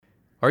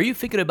Are you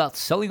thinking about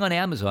selling on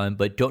Amazon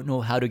but don't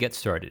know how to get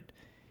started?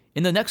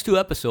 In the next 2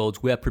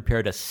 episodes, we have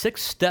prepared a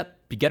 6-step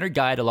beginner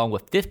guide along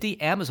with 50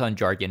 Amazon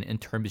jargon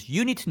and terms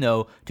you need to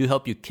know to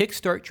help you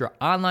kickstart your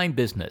online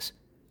business.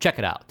 Check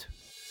it out.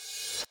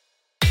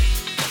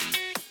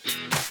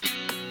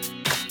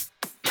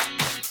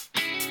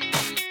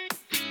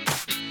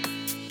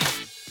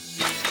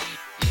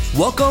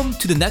 Welcome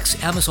to the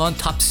next Amazon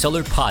Top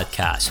Seller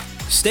podcast.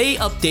 Stay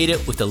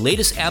updated with the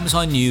latest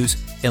Amazon news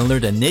and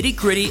learn the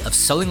nitty-gritty of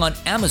selling on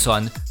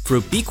Amazon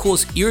through Be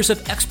Cool's years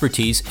of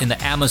expertise in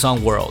the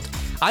Amazon world.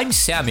 I'm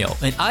Samuel,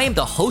 and I am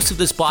the host of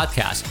this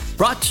podcast,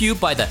 brought to you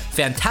by the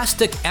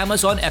fantastic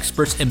Amazon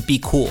experts in Be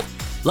Cool.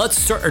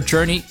 Let's start our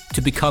journey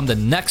to become the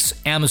next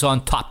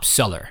Amazon top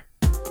seller.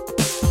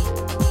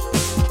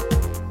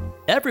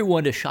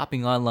 Everyone is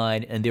shopping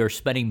online, and they are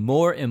spending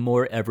more and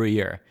more every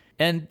year.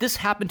 And this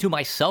happened to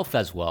myself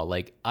as well.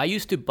 Like, I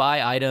used to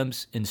buy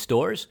items in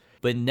stores,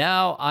 but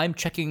now I'm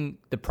checking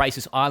the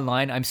prices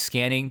online. I'm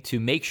scanning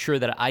to make sure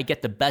that I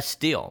get the best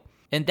deal.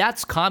 And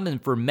that's common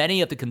for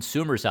many of the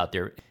consumers out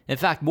there. In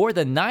fact, more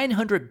than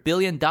 $900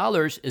 billion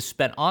is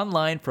spent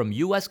online from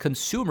US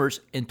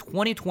consumers in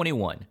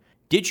 2021.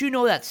 Did you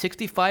know that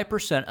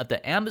 65% of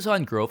the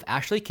Amazon growth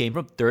actually came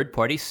from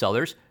third-party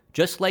sellers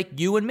just like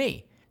you and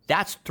me?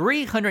 That's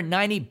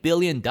 $390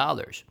 billion.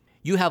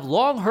 You have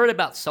long heard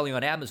about selling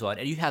on Amazon,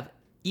 and you have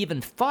even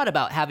thought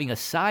about having a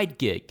side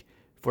gig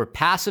for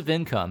passive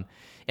income,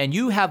 and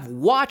you have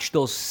watched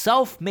those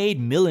self-made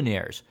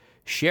millionaires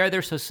share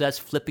their success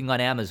flipping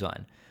on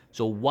Amazon.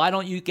 So why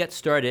don't you get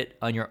started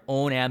on your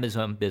own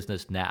Amazon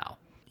business now?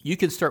 You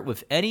can start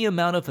with any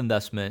amount of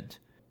investment,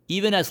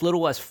 even as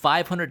little as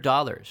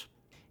 $500.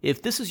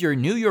 If this is your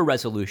New Year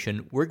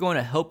resolution, we're going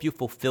to help you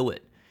fulfill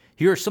it.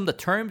 Here are some of the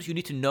terms you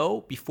need to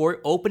know before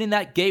opening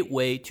that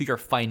gateway to your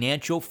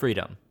financial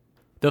freedom.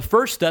 The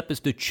first step is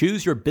to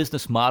choose your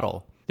business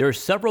model. There are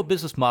several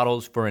business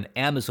models for an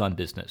Amazon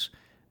business.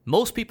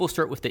 Most people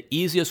start with the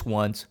easiest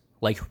ones,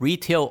 like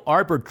retail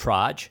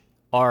arbitrage,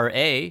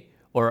 RA,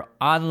 or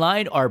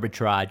online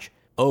arbitrage,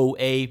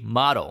 OA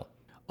model.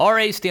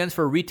 RA stands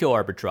for retail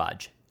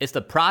arbitrage. It's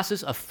the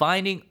process of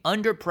finding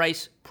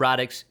underpriced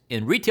products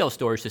in retail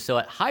stores to sell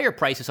at higher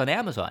prices on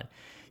Amazon.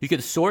 You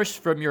can source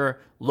from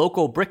your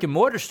local brick and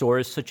mortar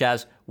stores such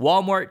as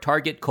Walmart,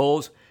 Target,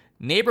 Kohl's,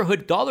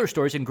 neighborhood dollar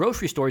stores, and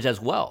grocery stores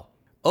as well.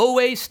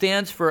 OA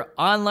stands for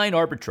online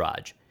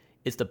arbitrage.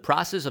 It's the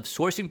process of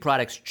sourcing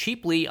products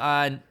cheaply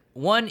on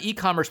one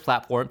e-commerce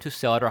platform to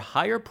sell at a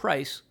higher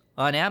price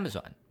on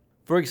Amazon.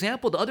 For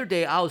example, the other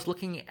day I was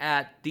looking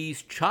at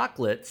these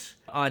chocolates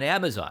on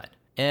Amazon,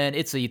 and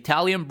it's an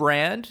Italian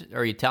brand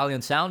or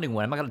Italian sounding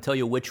one. I'm not going to tell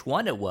you which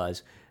one it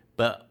was,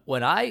 but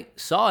when I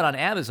saw it on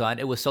Amazon,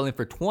 it was selling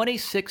for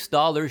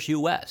 $26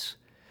 US.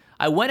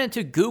 I went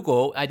into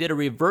Google, I did a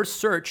reverse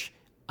search,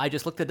 I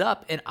just looked it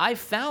up, and I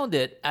found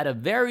it at a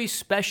very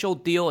special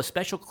deal, a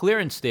special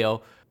clearance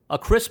deal, a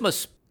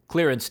Christmas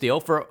clearance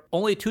deal for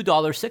only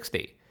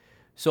 $2.60.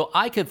 So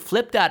I could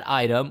flip that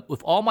item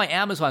with all my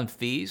Amazon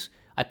fees.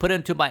 I put it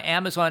into my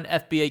Amazon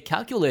FBA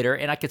calculator,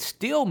 and I could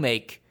still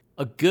make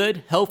a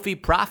good, healthy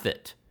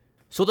profit.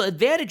 So the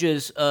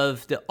advantages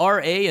of the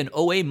RA and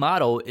OA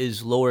model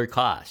is lower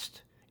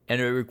cost,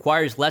 and it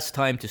requires less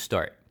time to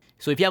start.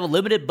 So if you have a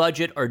limited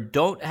budget or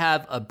don't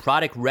have a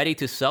product ready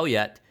to sell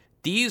yet,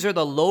 these are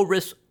the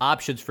low-risk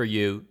options for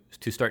you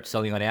to start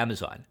selling on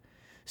Amazon.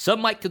 Some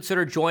might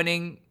consider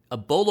joining a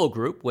BOLO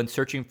group when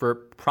searching for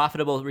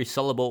profitable,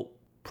 resellable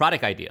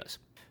product ideas.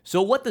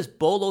 So what does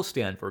BOLO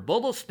stand for?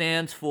 BOLO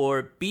stands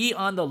for Be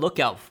on the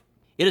Lookout.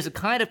 It is a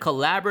kind of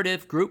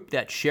collaborative group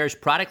that shares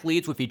product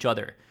leads with each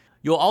other.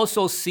 You'll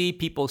also see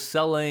people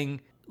selling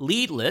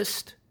lead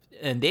list,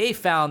 and they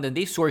found and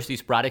they sourced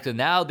these products, and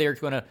now they're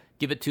going to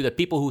give it to the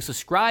people who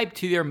subscribe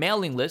to their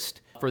mailing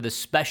list for the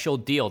special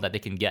deal that they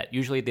can get.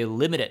 Usually they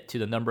limit it to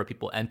the number of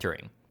people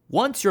entering.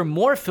 Once you're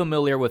more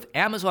familiar with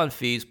Amazon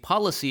fees,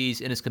 policies,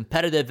 and its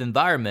competitive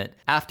environment,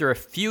 after a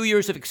few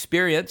years of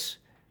experience,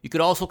 you could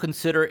also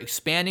consider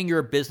expanding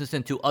your business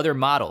into other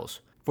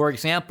models. For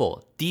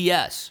example,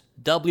 DS,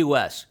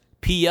 WS,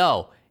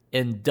 PL,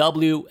 and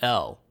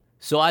WL.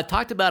 So I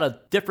talked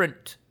about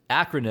different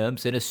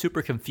acronyms, and it's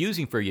super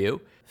confusing for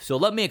you. So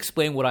let me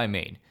explain what I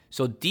mean.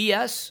 So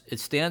DS, it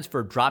stands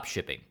for drop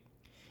shipping.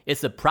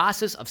 It's the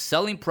process of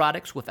selling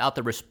products without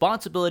the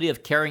responsibility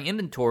of carrying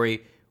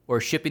inventory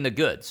or shipping the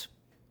goods.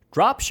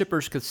 Drop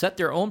shippers could set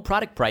their own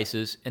product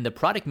prices, and the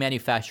product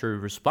manufacturer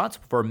is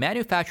responsible for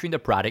manufacturing the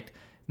product,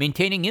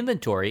 maintaining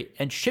inventory,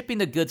 and shipping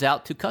the goods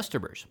out to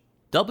customers.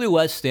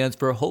 WS stands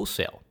for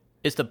wholesale.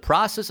 It's the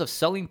process of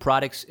selling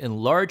products in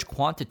large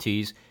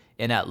quantities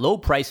and at low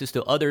prices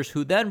to others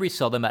who then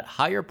resell them at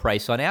higher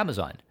price on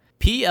Amazon.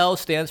 PL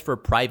stands for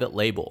private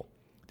label.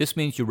 This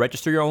means you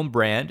register your own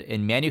brand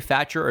and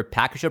manufacture or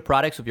package the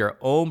products with your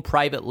own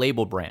private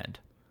label brand.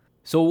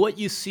 So what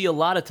you see a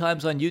lot of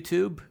times on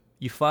YouTube,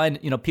 you find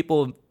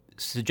people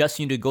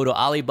suggesting you to go to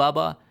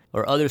Alibaba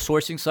or other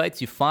sourcing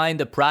sites. You find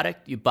the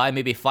product, you buy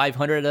maybe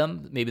 500 of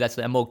them, maybe that's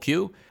the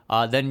MOQ.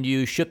 Then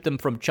you ship them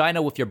from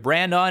China with your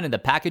brand on and the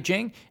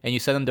packaging, and you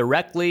send them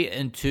directly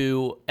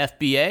into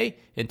FBA,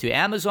 into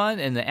Amazon,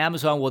 and the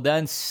Amazon will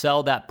then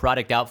sell that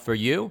product out for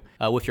you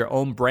with your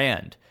own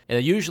brand.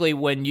 And usually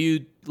when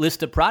you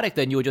list a product,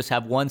 then you would just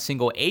have one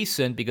single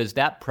ASIN because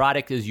that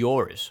product is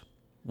yours.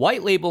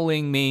 White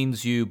labeling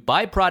means you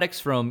buy products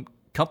from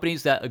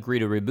companies that agree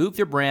to remove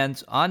their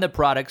brands on the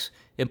products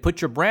and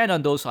put your brand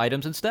on those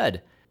items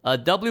instead. A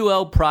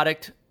WL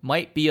product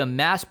might be a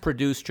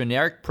mass-produced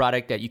generic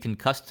product that you can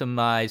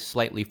customize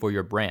slightly for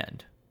your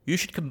brand. You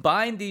should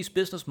combine these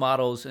business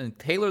models and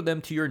tailor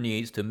them to your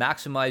needs to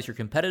maximize your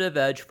competitive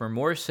edge for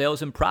more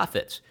sales and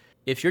profits.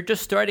 If you're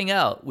just starting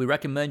out, we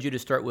recommend you to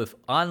start with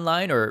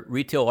online or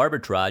retail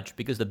arbitrage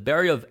because the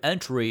barrier of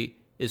entry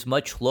is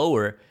much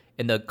lower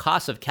and the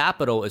cost of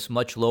capital is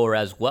much lower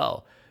as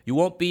well. You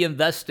won't be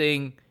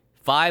investing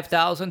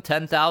 $5,000,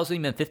 $10,000,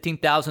 even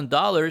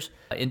 $15,000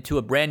 into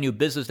a brand new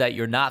business that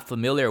you're not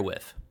familiar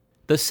with.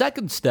 The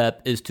second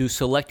step is to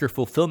select your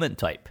fulfillment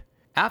type.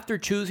 After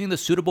choosing the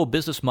suitable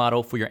business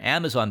model for your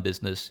Amazon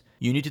business,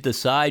 you need to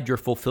decide your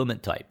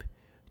fulfillment type.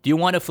 Do you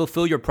want to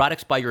fulfill your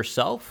products by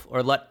yourself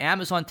or let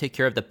Amazon take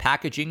care of the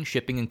packaging,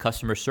 shipping, and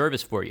customer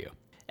service for you?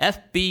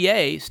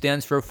 FBA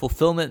stands for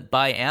Fulfillment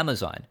by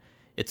Amazon.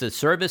 It's a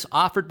service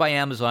offered by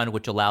Amazon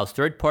which allows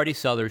third-party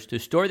sellers to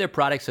store their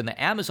products in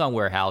the Amazon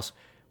warehouse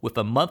with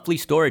a monthly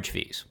storage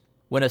fees.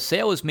 When a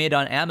sale is made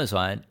on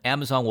Amazon,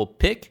 Amazon will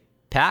pick,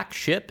 pack,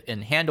 ship,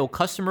 and handle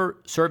customer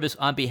service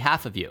on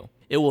behalf of you.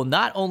 It will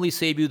not only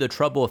save you the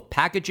trouble of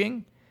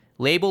packaging,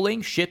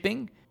 labeling,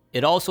 shipping,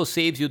 it also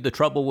saves you the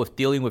trouble with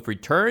dealing with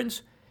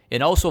returns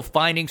and also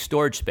finding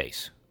storage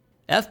space.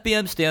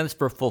 FBM stands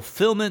for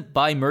Fulfillment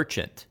by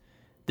Merchant.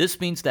 This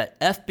means that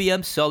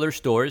FBM seller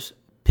stores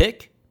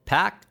pick,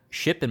 pack,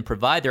 ship, and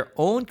provide their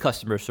own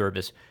customer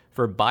service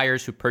for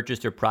buyers who purchase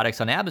their products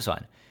on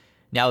Amazon.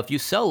 Now, if you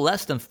sell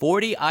less than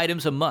 40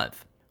 items a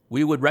month,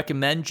 we would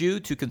recommend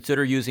you to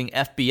consider using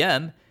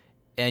FBM,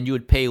 and you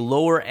would pay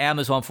lower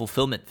Amazon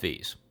fulfillment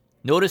fees.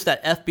 Notice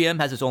that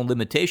FBM has its own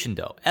limitation,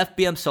 though.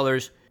 FBM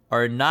sellers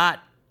are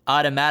not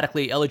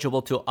automatically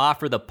eligible to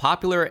offer the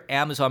popular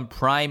Amazon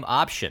Prime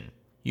option.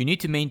 You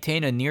need to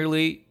maintain a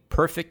nearly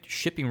perfect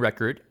shipping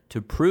record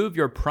to prove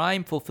your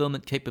Prime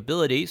fulfillment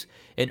capabilities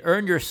and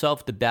earn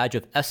yourself the badge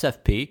of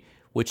SFP,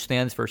 which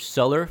stands for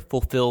Seller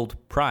Fulfilled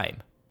Prime.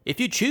 If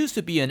you choose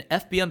to be an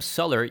FBM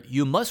seller,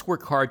 you must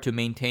work hard to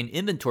maintain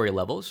inventory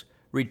levels,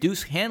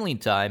 reduce handling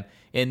time,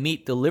 and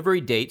meet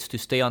delivery dates to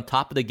stay on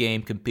top of the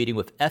game competing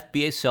with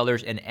FBA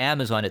sellers and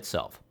Amazon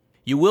itself.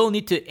 You will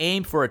need to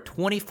aim for a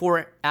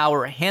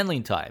 24-hour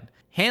handling time.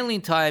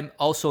 Handling time,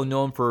 also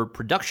known for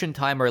production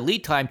time or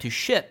lead time to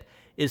ship,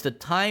 is the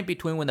time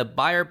between when the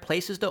buyer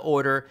places the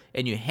order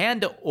and you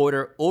hand the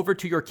order over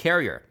to your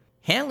carrier.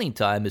 Handling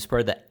time is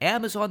part of the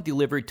Amazon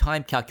delivery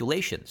time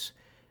calculations,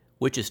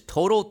 which is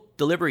total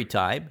delivery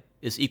time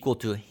is equal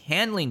to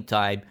handling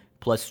time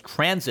plus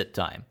transit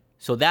time.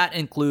 So that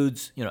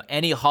includes,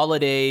 any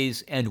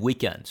holidays and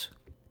weekends.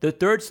 The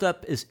third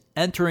step is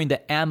entering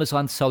the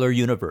Amazon seller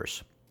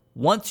universe.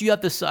 Once you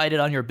have decided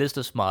on your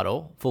business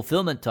model,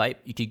 fulfillment type,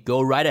 you can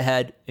go right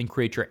ahead and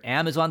create your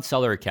Amazon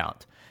seller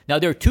account. Now,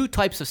 there are two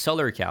types of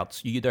seller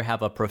accounts. You either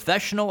have a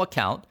professional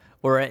account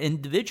or an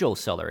individual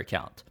seller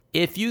account.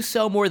 If you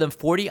sell more than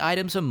 40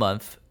 items a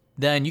month,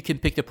 then you can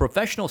pick the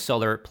professional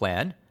seller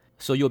plan.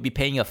 So you'll be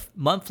paying a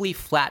monthly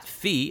flat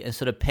fee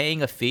instead of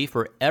paying a fee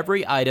for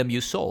every item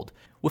you sold.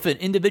 With an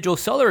individual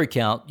seller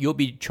account, you'll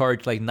be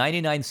charged like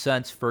 99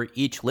 cents for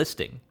each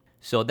listing.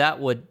 So that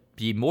would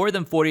be more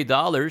than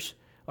 $40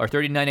 or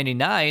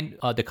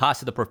 $39.99, the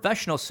cost of the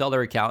professional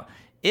seller account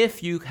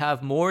if you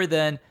have more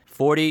than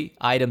 40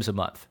 items a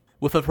month.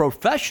 With a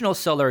professional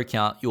seller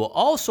account, you will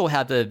also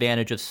have the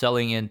advantage of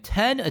selling in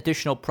 10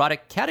 additional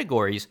product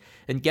categories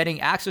and getting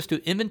access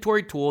to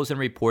inventory tools and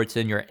reports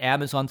in your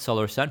Amazon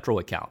Seller Central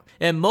account.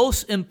 And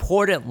most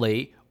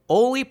importantly,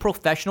 only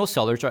professional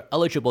sellers are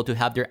eligible to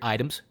have their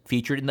items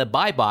featured in the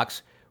buy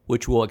box,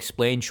 which we'll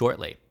explain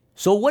shortly.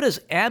 So what is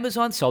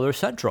Amazon Seller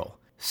Central?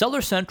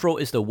 Seller Central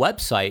is the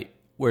website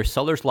where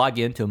sellers log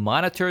in to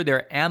monitor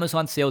their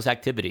Amazon sales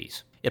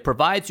activities. It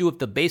provides you with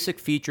the basic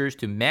features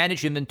to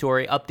manage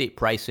inventory, update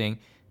pricing,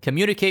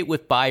 communicate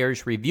with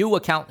buyers, review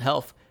account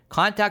health,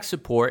 contact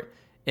support,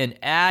 and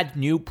add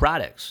new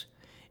products.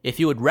 If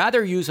you would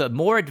rather use a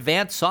more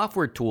advanced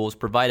software tools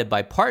provided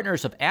by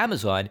partners of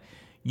Amazon,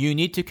 you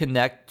need to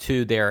connect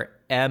to their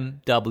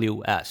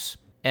MWS.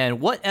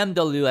 And what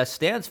MWS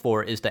stands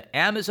for is the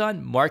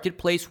Amazon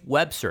Marketplace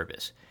Web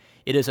Service.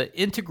 It is an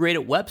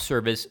integrated web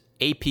service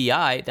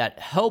API that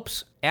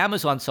helps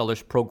Amazon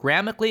sellers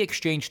programmatically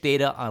exchange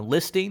data on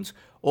listings,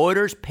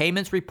 orders,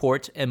 payments,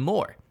 reports, and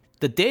more.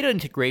 The data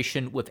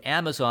integration with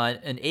Amazon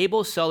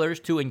enables sellers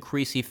to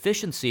increase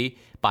efficiency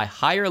by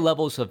higher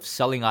levels of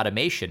selling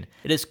automation.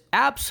 It is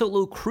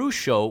absolutely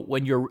crucial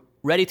when you're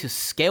ready to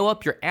scale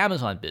up your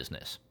Amazon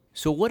business.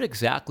 So what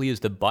exactly is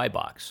the buy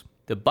box?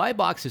 The buy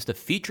box is the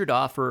featured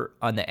offer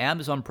on the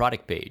Amazon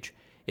product page.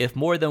 If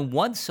more than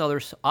one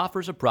seller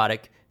offers a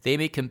product, they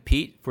may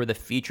compete for the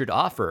featured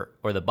offer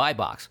or the buy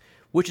box,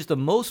 which is the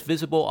most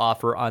visible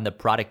offer on the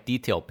product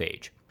detail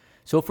page.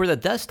 So for the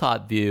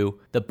desktop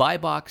view, the buy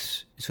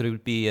box is going to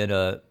be in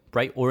a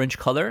bright orange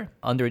color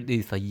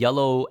underneath a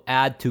yellow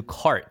add to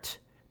cart,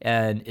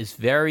 and it's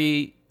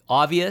very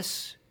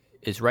obvious.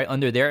 It's right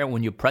under there, and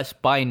when you press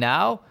buy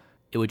now,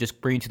 it would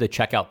just bring you to the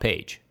checkout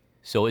page.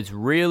 So it's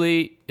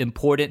really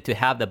important to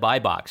have the buy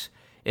box.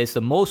 It's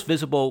the most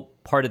visible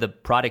part of the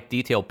product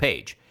detail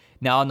page.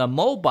 Now on the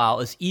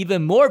mobile, it's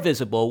even more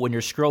visible when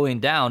you're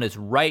scrolling down. It's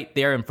right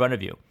there in front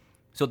of you.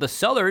 So the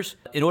sellers,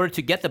 in order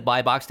to get the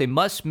buy box, they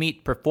must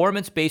meet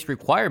performance-based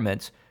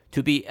requirements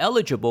to be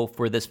eligible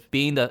for this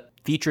being the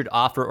featured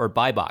offer or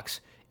buy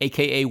box,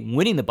 aka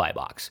winning the buy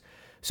box.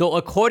 So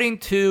according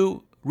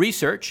to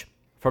research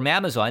from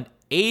Amazon,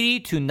 80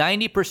 to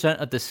 90%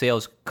 of the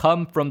sales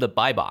come from the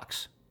buy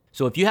box.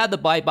 So if you have the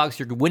buy box,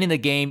 you're winning the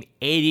game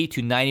 80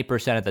 to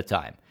 90% of the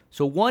time.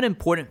 So one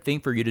important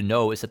thing for you to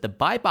know is that the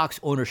buy box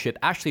ownership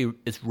actually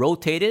is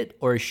rotated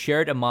or is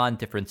shared among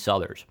different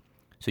sellers.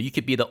 So you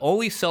could be the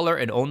only seller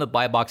and own the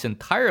buy box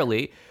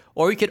entirely,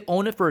 or you could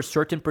own it for a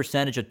certain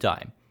percentage of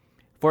time.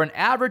 For an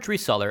average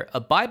reseller, a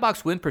buy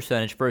box win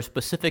percentage for a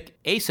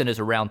specific ASIN is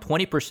around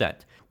 20%,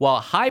 while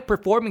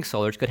high-performing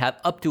sellers could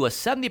have up to a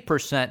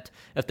 70%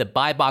 of the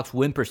buy box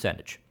win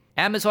percentage.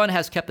 Amazon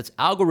has kept its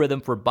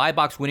algorithm for buy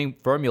box winning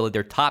formula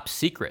their top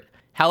secret.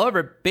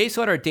 However, based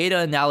on our data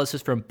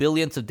analysis from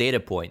billions of data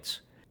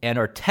points and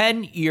our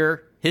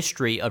 10-year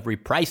history of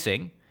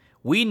repricing,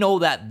 we know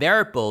that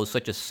variables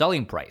such as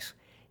selling price,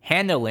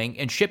 handling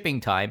and shipping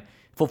time,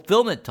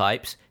 fulfillment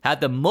types have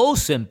the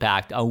most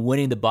impact on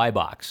winning the buy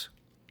box.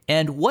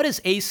 And what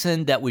is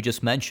ASIN that we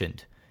just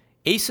mentioned?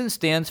 ASIN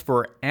stands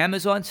for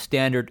Amazon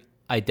Standard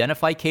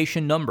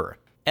Identification Number.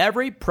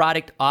 Every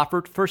product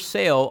offered for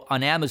sale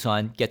on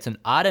Amazon gets an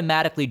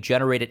automatically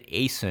generated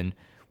ASIN,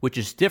 which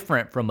is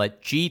different from a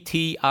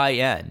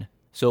GTIN.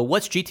 So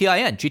what's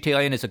GTIN?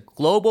 GTIN is a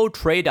Global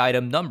Trade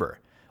Item Number,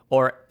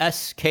 or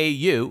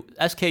SKU.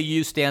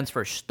 SKU stands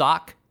for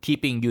Stock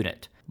Keeping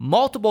Unit.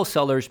 Multiple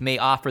sellers may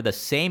offer the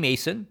same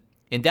ASIN,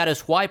 and that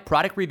is why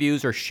product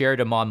reviews are shared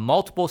among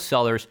multiple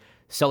sellers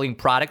selling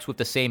products with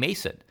the same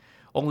ASIN.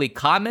 Only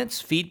comments,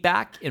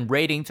 feedback, and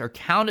ratings are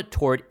counted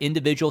toward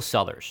individual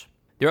sellers.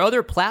 There are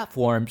other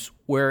platforms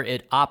where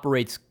it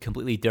operates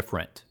completely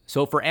different.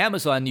 So for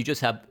Amazon, you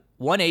just have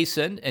one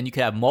ASIN, and you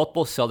can have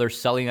multiple sellers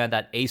selling on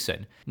that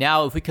ASIN.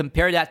 Now, if we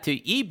compare that to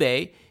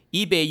eBay,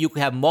 you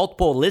can have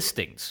multiple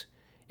listings,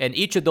 and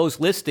each of those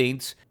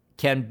listings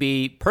can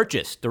be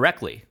purchased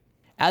directly.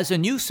 As a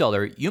new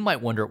seller, you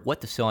might wonder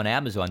what to sell on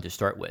Amazon to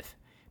start with.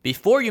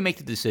 Before you make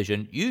the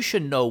decision, you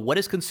should know what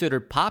is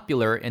considered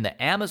popular in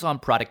the Amazon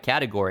product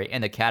category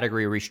and the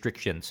category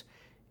restrictions,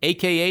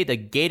 aka the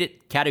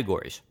gated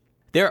categories.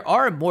 There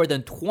are more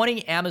than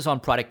 20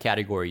 Amazon product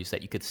categories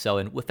that you could sell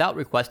in without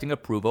requesting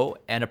approval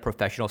and a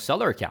professional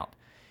seller account.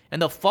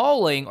 And the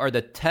following are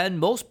the 10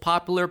 most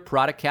popular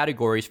product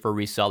categories for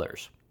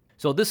resellers.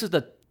 So this is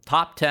the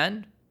top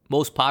 10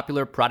 most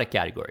popular product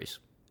categories.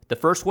 The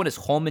first one is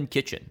home and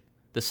kitchen.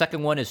 The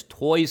second one is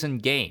toys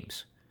and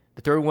games.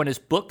 The third one is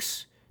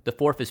books. The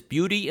fourth is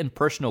beauty and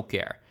personal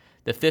care.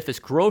 The fifth is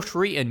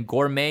grocery and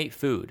gourmet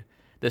food.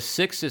 The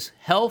sixth is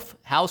health,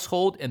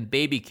 household, and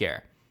baby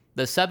care.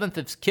 The seventh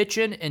is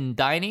kitchen and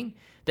dining.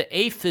 The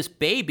eighth is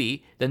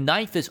baby. The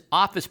ninth is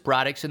office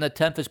products. And the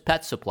 10th is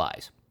pet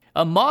supplies.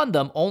 Among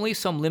them, only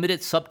some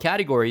limited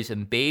subcategories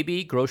in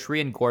baby, grocery,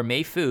 and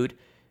gourmet food,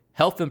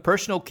 health and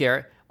personal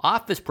care,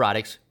 office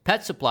products,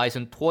 pet supplies,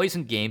 and toys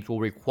and games will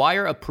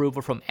require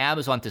approval from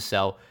Amazon to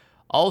sell,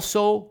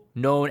 also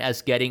known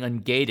as getting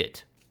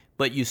ungated.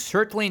 But you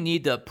certainly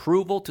need the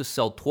approval to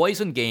sell toys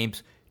and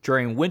games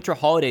during winter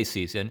holiday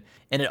season,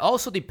 and it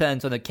also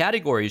depends on the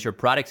categories your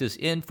product is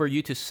in for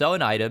you to sell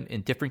an item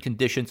in different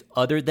conditions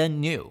other than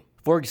new.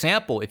 For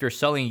example, if you're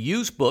selling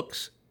used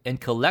books and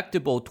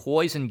collectible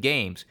toys and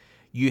games,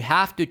 you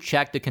have to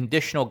check the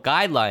conditional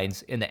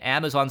guidelines in the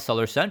Amazon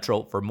Seller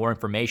Central for more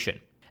information.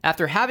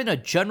 After having a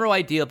general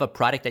idea of a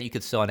product that you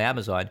could sell on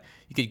Amazon,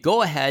 you could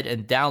go ahead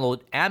and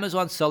download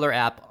Amazon Seller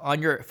app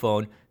on your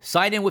phone,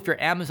 sign in with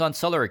your Amazon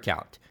Seller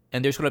account,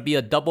 and there's going to be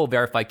a double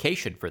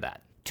verification for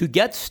that. To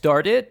get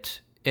started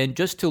and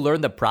just to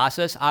learn the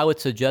process, I would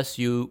suggest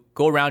you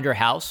go around your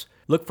house,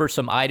 look for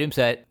some items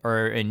that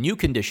are in new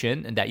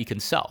condition and that you can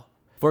sell.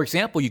 For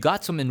example, you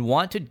got some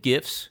unwanted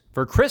gifts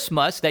for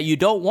Christmas that you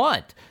don't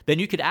want. Then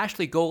you could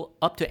actually go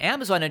up to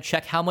Amazon and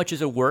check how much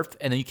is it worth,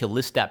 and then you can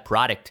list that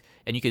product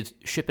and you can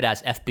ship it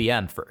as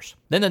FBM first.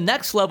 Then the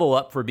next level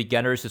up for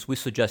beginners is we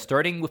suggest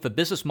starting with a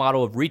business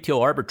model of retail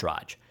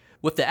arbitrage.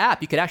 With the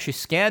app, you could actually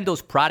scan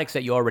those products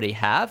that you already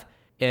have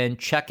and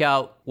check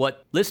out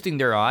what listing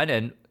they're on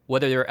and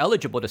whether they're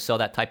eligible to sell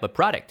that type of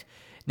product.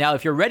 Now,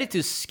 if you're ready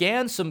to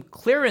scan some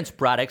clearance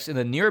products in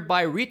the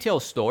nearby retail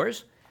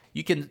stores,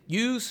 you can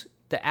use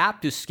the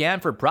app to scan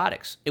for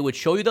products. It would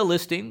show you the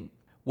listing,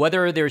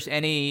 whether there's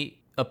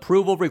any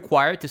approval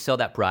required to sell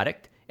that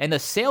product, and the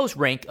sales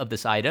rank of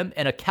this item,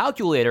 and a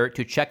calculator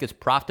to check its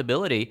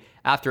profitability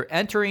after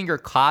entering your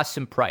costs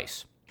and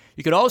price.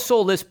 You could also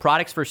list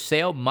products for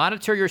sale,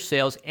 monitor your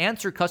sales,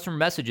 answer customer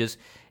messages,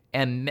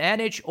 and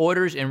manage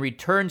orders and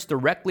returns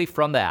directly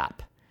from the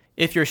app.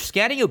 If you're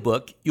scanning a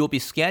book, you'll be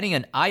scanning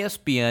an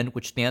ISBN,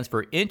 which stands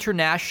for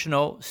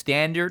International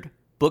Standard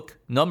Book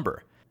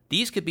Number.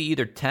 These could be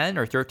either 10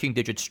 or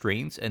 13-digit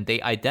strings, and they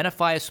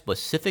identify a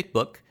specific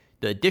book,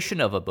 the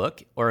edition of a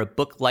book, or a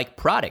book-like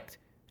product.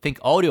 Think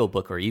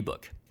audiobook or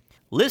ebook.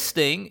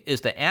 Listing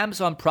is the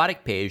Amazon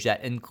product page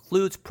that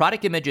includes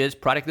product images,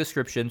 product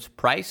descriptions,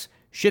 price,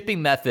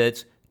 shipping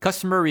methods,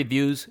 customer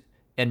reviews,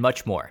 and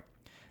much more.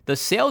 The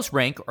sales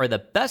rank, or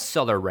the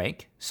bestseller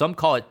rank, some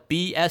call it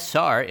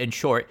BSR in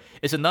short,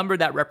 is a number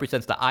that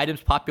represents the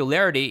item's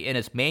popularity in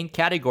its main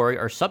category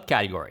or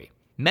subcategory.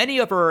 Many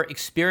of our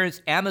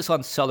experienced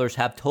Amazon sellers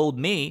have told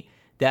me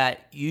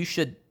that you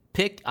should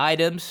pick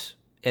items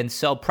and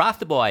sell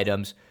profitable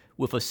items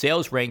with a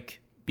sales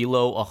rank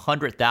below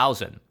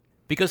 100,000.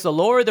 Because the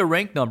lower the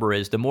rank number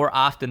is, the more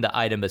often the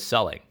item is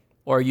selling.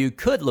 Or you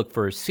could look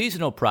for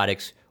seasonal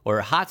products or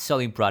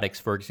hot-selling products,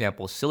 for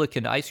example,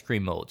 silicone ice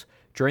cream molds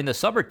during the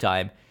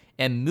summertime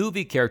and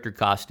movie character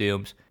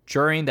costumes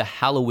during the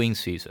Halloween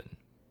season.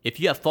 If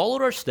you have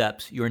followed our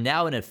steps, you're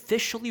now an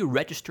officially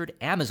registered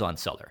Amazon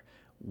seller.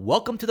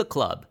 Welcome to the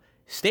club.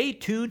 Stay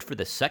tuned for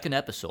the second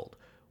episode.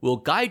 We'll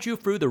guide you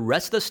through the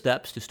rest of the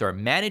steps to start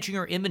managing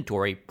your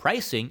inventory,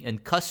 pricing,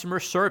 and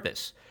customer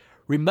service.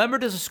 Remember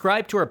to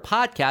subscribe to our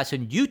podcast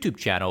and YouTube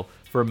channel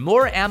for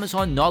more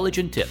Amazon knowledge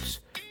and tips.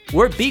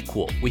 We're Be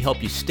Cool. We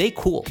help you stay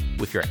cool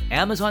with your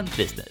Amazon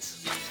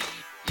business.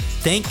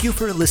 Thank you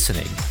for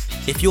listening.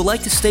 If you'd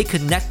like to stay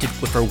connected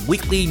with our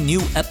weekly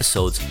new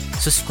episodes,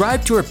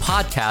 subscribe to our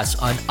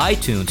podcast on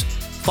iTunes,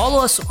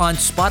 follow us on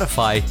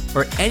Spotify,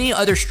 or any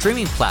other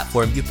streaming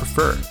platform you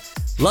prefer.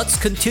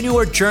 Let's continue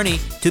our journey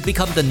to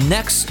become the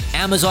next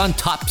Amazon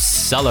top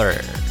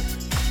seller.